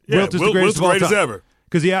closed. Wilt is the greatest of all time. Ever.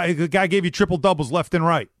 Because the guy gave you triple doubles left and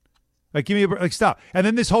right. Give me stop. And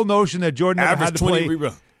then this whole notion that Jordan never had to play.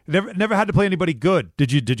 Never had to play anybody good.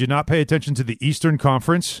 Did you not pay attention to the Eastern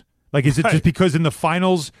Conference? Is it just because in the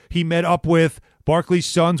finals he met up with Barkley's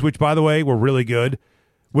Suns, which by the way were really good.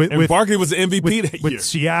 And Barkley was the MVP that year. With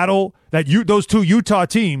Seattle, those two Utah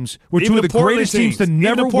teams were two of the greatest teams to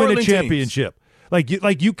never win a championship.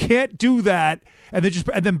 You can't do that and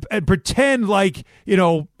then pretend he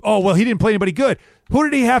didn't play anybody good. Who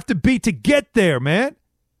did he have to beat to get there, man?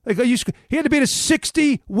 He had to beat a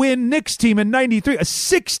 60-win Knicks team in '93, a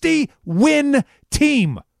 60-win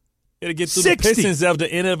team. He had to get through 60. The Pistons at the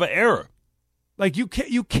end of an era.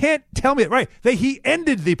 You can't tell me right. He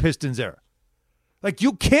ended the Pistons era.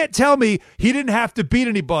 You can't tell me he didn't have to beat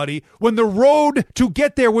anybody when the road to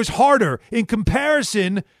get there was harder in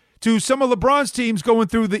comparison to some of LeBron's teams going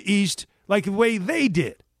through the East the way they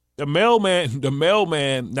did. The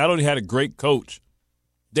mailman not only had a great coach,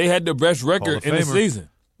 they had the best record in the season.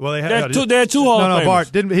 Well, they had two Hall of Famers. No, Bart,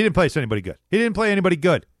 he didn't play anybody good. He didn't play anybody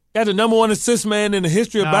good. He had the number one assist man in the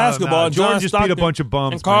history of basketball. Jordan John just Stockton beat a bunch of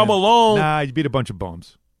bums. And Karl Malone. Nah, he beat a bunch of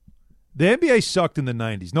bums. The NBA sucked in the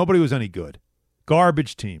 90s. Nobody was any good.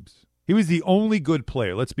 Garbage teams. He was the only good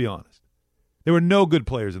player, let's be honest. There were no good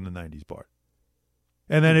players in the 90s, Bart.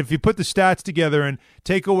 And then if you put the stats together and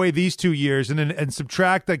take away these 2 years and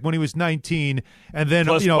subtract when he was 19 and then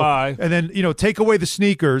plus 5. And then take away the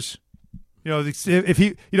sneakers, if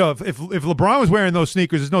LeBron was wearing those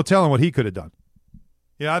sneakers, there's no telling what he could have done.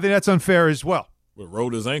 I think that's unfair as well. But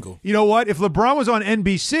rolled his ankle. You know what? If LeBron was on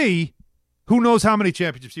NBC, who knows how many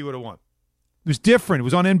championships he would have won. It was different. It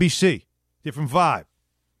was on NBC. Different vibe.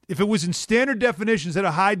 If it was in standard definition instead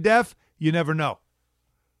of high def, you never know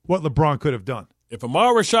what LeBron could have done. If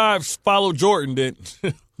Amar Rashad followed Jordan, then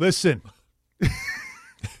listen.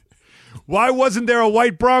 Why wasn't there a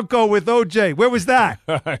white Bronco with OJ? Where was that?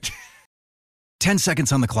 10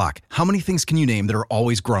 seconds on the clock. How many things can you name that are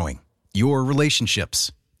always growing? Your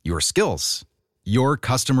relationships, your skills, your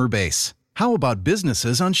customer base. How about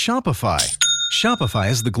businesses on Shopify? Shopify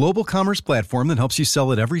is the global commerce platform that helps you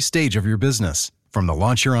sell at every stage of your business. From the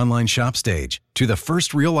launch your online shop stage, to the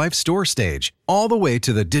first real-life store stage, all the way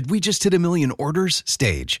to the did we just hit 1 million orders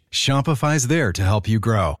stage. Shopify's there to help you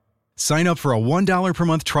grow. Sign up for a $1 per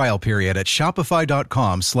month trial period at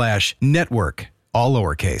shopify.com/network, all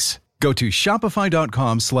lowercase. Go to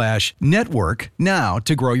shopify.com/network now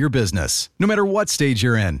to grow your business, no matter what stage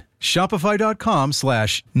you're in.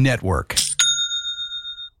 Shopify.com/network.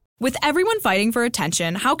 With everyone fighting for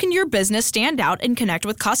attention, how can your business stand out and connect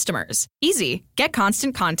with customers? Easy. Get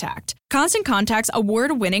Constant Contact. Constant Contact's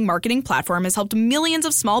award-winning marketing platform has helped millions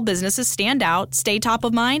of small businesses stand out, stay top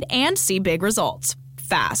of mind, and see big results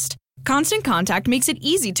fast. Constant Contact makes it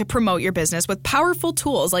easy to promote your business with powerful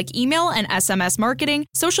tools like email and SMS marketing,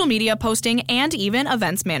 social media posting, and even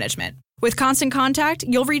events management. With Constant Contact,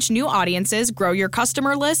 you'll reach new audiences, grow your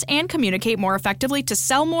customer list, and communicate more effectively to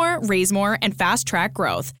sell more, raise more, and fast-track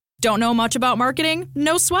growth. Don't know much about marketing?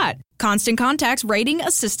 No sweat. Constant Contact's writing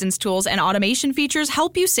assistance tools and automation features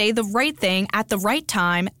help you say the right thing at the right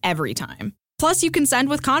time, every time. Plus, you can send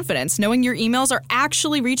with confidence, knowing your emails are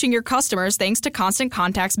actually reaching your customers thanks to Constant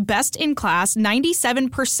Contact's best-in-class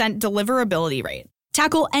 97% deliverability rate.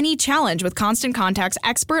 Tackle any challenge with Constant Contact's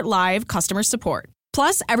expert live customer support.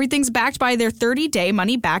 Plus, everything's backed by their 30-day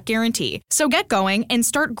money-back guarantee. So get going and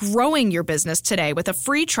start growing your business today with a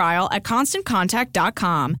free trial at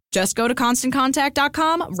ConstantContact.com. Just go to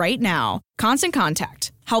ConstantContact.com right now. Constant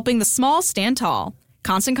Contact, helping the small stand tall.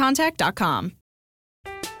 ConstantContact.com.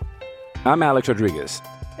 I'm Alex Rodriguez.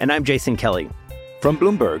 And I'm Jason Kelly. From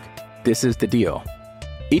Bloomberg, this is The Deal.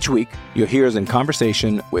 Each week, you'll hear us in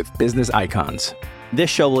conversation with business icons. This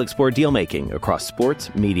show will explore deal-making across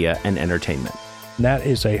sports, media, and entertainment. That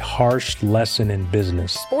is a harsh lesson in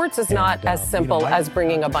business. Sports is not as simple as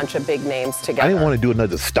bringing a bunch of big names together. I didn't want to do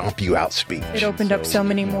another stomp you out speech. It opened up so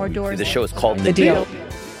many more doors. The show is called The Deal.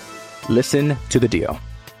 Listen to The Deal.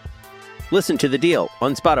 Listen to The Deal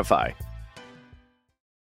on Spotify.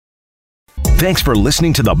 Thanks for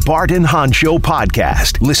listening to the Bart and Hahn Show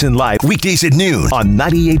podcast. Listen live weekdays at noon on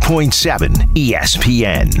 98.7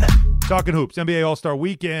 ESPN. Talking hoops, NBA All-Star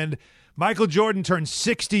Weekend. Michael Jordan turned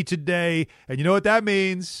 60 today, and you know what that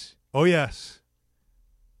means? Oh, yes.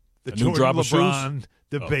 The Jordan-LeBron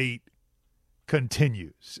debate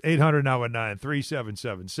continues.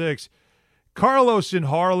 800-919-3776. Carlos in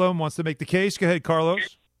Harlem wants to make the case. Go ahead,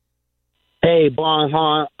 Carlos. Hey, Bart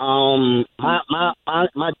Hahn.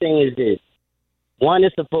 My thing is this. One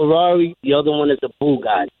is a Ferrari, the other one is a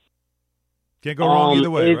Bugatti. Can't go wrong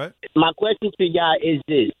either way, right? My question to y'all is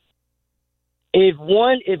this. If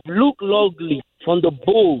Luke Longley from the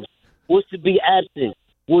Bulls was to be absent,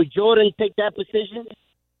 would Jordan take that position?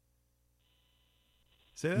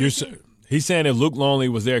 He's saying if Luke Longley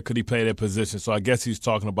was there, could he play that position? So I guess he's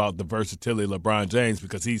talking about the versatility of LeBron James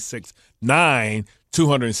because he's 6'9",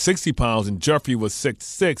 260 pounds, and Jeffrey was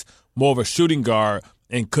 6'6", more of a shooting guard,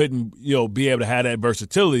 and couldn't, be able to have that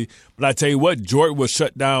versatility. But I tell you what, Jordan would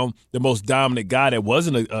shut down the most dominant guy that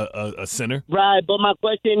wasn't a center. Right, but my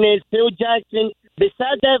question is, Phil Jackson.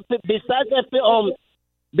 Besides that,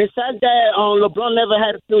 LeBron never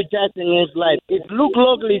had a Phil Jackson in his life. If Luke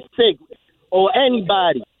Longley sick or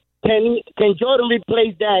anybody, can Jordan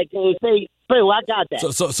replace that? Can he say, Phil, I got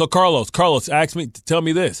that? So Carlos, tell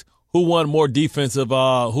me this. Who won more defensive?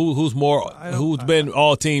 Who's been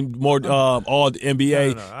all team, more all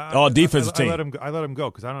NBA, all defensive team? I let him go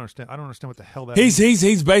because I don't understand what the hell that is.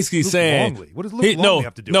 He's basically saying Longley. What does Luke Longley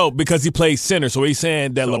have to do? No, because he plays center, so he's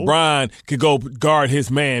saying that LeBron could go guard his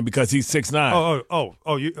man because he's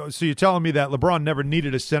 6'9". So you're telling me that LeBron never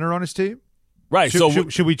needed a center on his team? Right.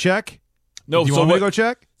 Should we check? No. Do you want me to go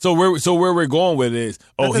check? So where we're going with is,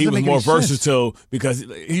 he was more versatile because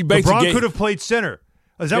he basically LeBron could have played center.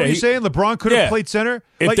 Is that what you're saying? LeBron could have played center?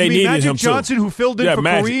 If they needed Magic him Johnson, who filled in for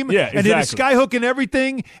Kareem and did a skyhook and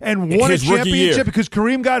everything and won a championship because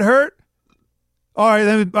Kareem got hurt? All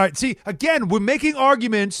right. See, again, we're making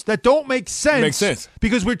arguments that don't make sense. Makes sense.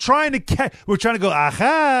 Because we're trying to go,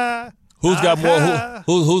 aha. Who's got more?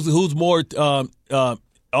 Who's more all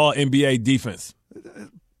NBA defense?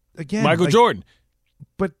 Again, Michael Jordan.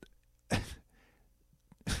 But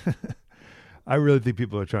I really think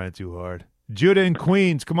people are trying too hard. Judah in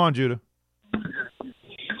Queens. Come on, Judah.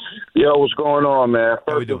 Yo, what's going on, man?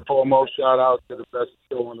 First and foremost, shout out to the best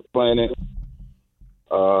show on the planet.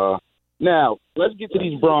 Now, let's get to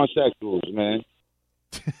these bronzexuals, man.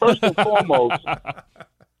 First and foremost,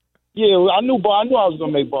 yeah, I knew I was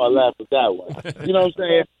going to make Bart laugh with that one. You know what I'm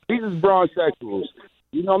saying? These is bronzexuals.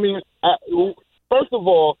 You know what I mean? First of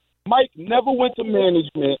all, Mike never went to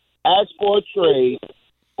management, asked for a trade,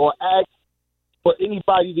 or asked for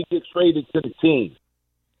anybody to get traded to the team.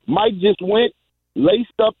 Mike just went, laced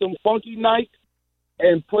up them funky nights,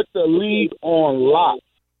 and put the league on lock.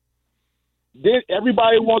 Then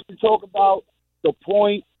everybody wants to talk about the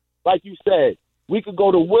point, like you said. We could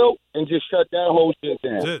go to Wilt and just shut that whole shit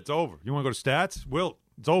down. That's it. It's over. You want to go to stats? Wilt.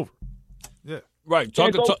 It's over. Yeah. Right.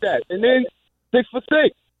 Can't go with that. And then 6 for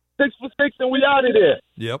 6. 6 for 6, and we out of there.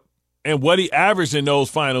 Yep. And what he averaged in those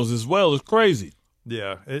finals as well is crazy.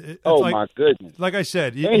 Yeah. My goodness. Like I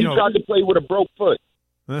said. And he tried to play with a broke foot.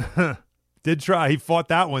 Did try. He fought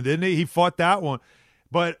that one, didn't he? He fought that one.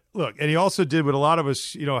 But look, and he also did what a lot of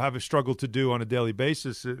us, have a struggle to do on a daily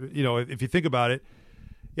basis. If you think about it,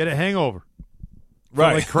 he had a hangover.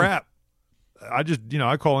 Right. Like crap. I just,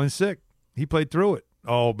 I call in sick. He played through it.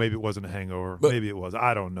 Oh, maybe it wasn't a hangover. Maybe it was.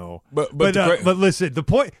 I don't know. But listen, the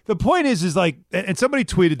point is like, and somebody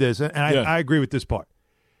tweeted this, and I agree with this part.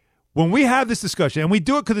 When we have this discussion, and we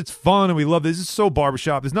do it because it's fun and we love this, it's so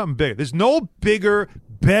barbershop. There's nothing bigger. There's no bigger,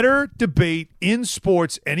 better debate in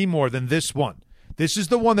sports anymore than this one. This is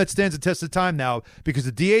the one that stands the test of time now because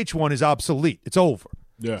the DH one is obsolete. It's over.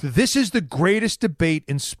 Yeah. So this is the greatest debate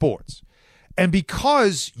in sports. And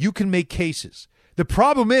because you can make cases. The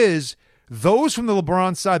problem is those from the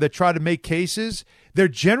LeBron side that try to make cases, they're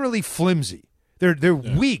generally flimsy. They're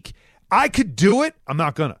weak. I could do it. I'm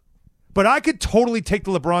not going to. But I could totally take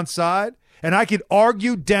the LeBron side, and I could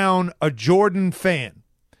argue down a Jordan fan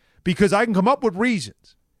because I can come up with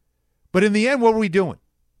reasons. But in the end, what are we doing?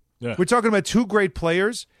 Yeah. We're talking about two great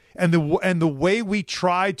players, and the way we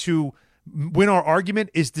try to win our argument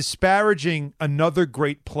is disparaging another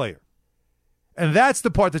great player. And that's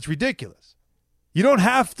the part that's ridiculous. You don't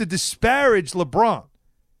have to disparage LeBron,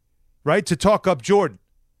 right, to talk up Jordan.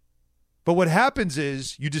 But what happens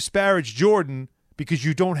is you disparage Jordan because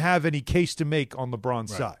you don't have any case to make on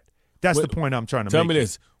LeBron's side. That's the point I'm trying to make. Tell me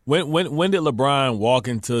this. When did LeBron walk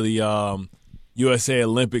into the USA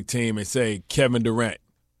Olympic team and say, Kevin Durant,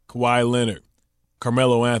 Kawhi Leonard,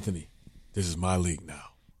 Carmelo Anthony, this is my league now?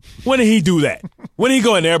 When did he do that? When did he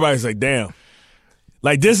go in there, everybody's like, damn.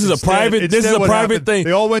 Like, this is a private thing.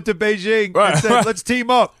 They all went to Beijing and said, let's team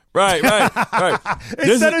up. Right.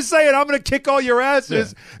 Instead of saying, I'm going to kick all your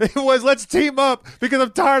asses, it was, let's team up because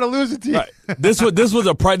I'm tired of losing to you. Right. This was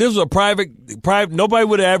a private. Nobody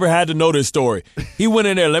would have ever had to know this story. He went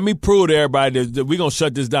in there, let me prove to everybody that we're going to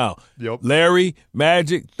shut this down. Yep. Larry,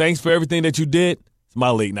 Magic, thanks for everything that you did. It's my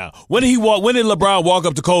league now. When did LeBron walk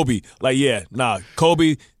up to Kobe? Like,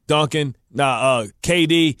 Kobe, Duncan,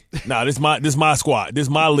 KD, this my squad. This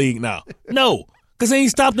my league now. No, because they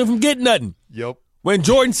ain't stopped him from getting nothing. Yep. When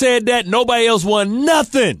Jordan said that, nobody else won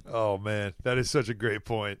nothing. Oh, man, that is such a great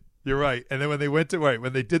point. You're right. And then when they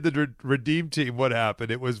did the Redeem team, what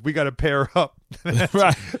happened? It was, we got to pair up.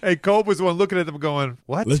 Right. And Kobe was the one looking at them going,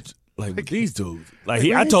 what? Like these dudes. Like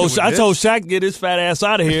I told Shaq, get his fat ass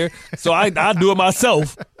out of here, so I do it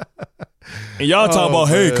myself. And y'all talking about,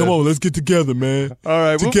 hey, come on, let's get together, man. All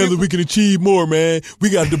right, together we can achieve more, man. We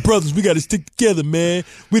got the brothers, we got to stick together, man.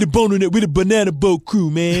 We the Banana Boat crew,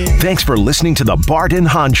 man. Thanks for listening to the Bart and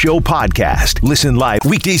Hahn Show podcast. Listen live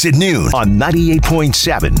weekdays at noon on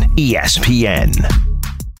 98.7 ESPN.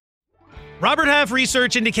 Robert Half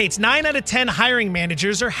research indicates 9 out of 10 hiring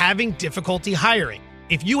managers are having difficulty hiring.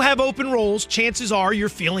 If you have open roles, chances are you're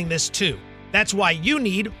feeling this too. That's why you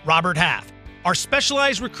need Robert Half. Our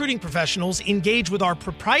specialized recruiting professionals engage with our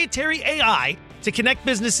proprietary AI to connect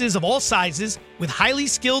businesses of all sizes with highly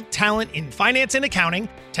skilled talent in finance and accounting,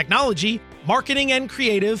 technology, marketing and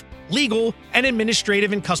creative, legal, and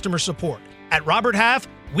administrative and customer support. At Robert Half,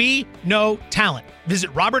 we know talent.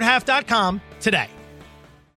 Visit roberthalf.com today.